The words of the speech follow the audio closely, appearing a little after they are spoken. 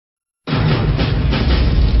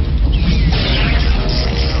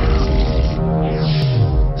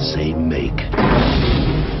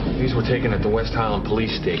taken at the West Highland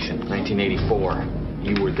Police Station, 1984.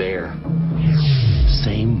 You were there.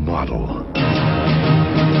 Same model.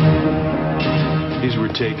 These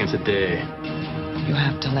were taken today. You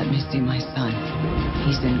have to let me see my son.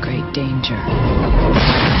 He's in great danger.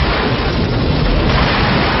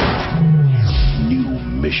 New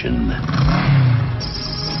mission.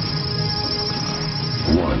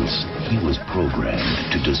 Once, he was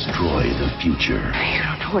programmed to destroy the future. You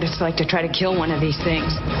don't know what it's like to try to kill one of these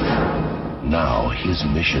things. Now, his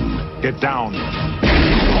mission... Get down.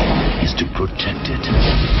 ...is to protect it.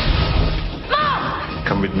 Mom!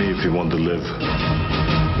 Come with me if you want to live.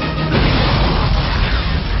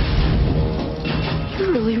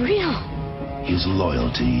 You're really real. His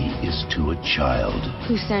loyalty is to a child.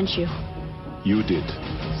 Who sent you? You did.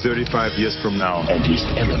 35 years from now. And his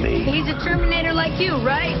enemy... He's a Terminator like you,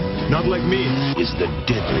 right? Not like me. ...is the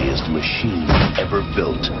deadliest machine ever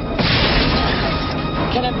built.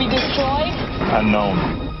 Can it be destroyed?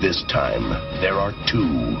 Unknown. This time, there are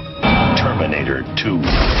two. Terminator 2.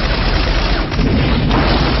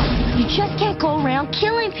 You just can't go around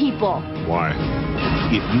killing people. Why?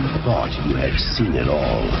 If you thought you had seen it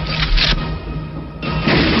all,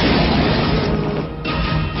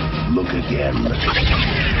 look again.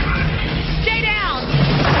 Stay down!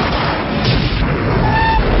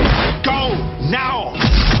 Go! Now!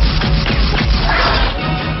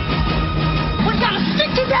 We gotta stick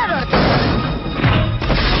together!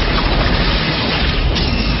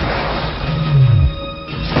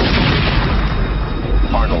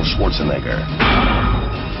 Arnold Schwarzenegger.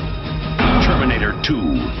 Terminator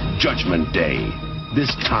 2, Judgment Day.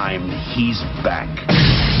 This time, he's back.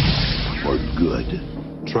 For good.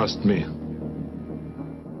 Trust me.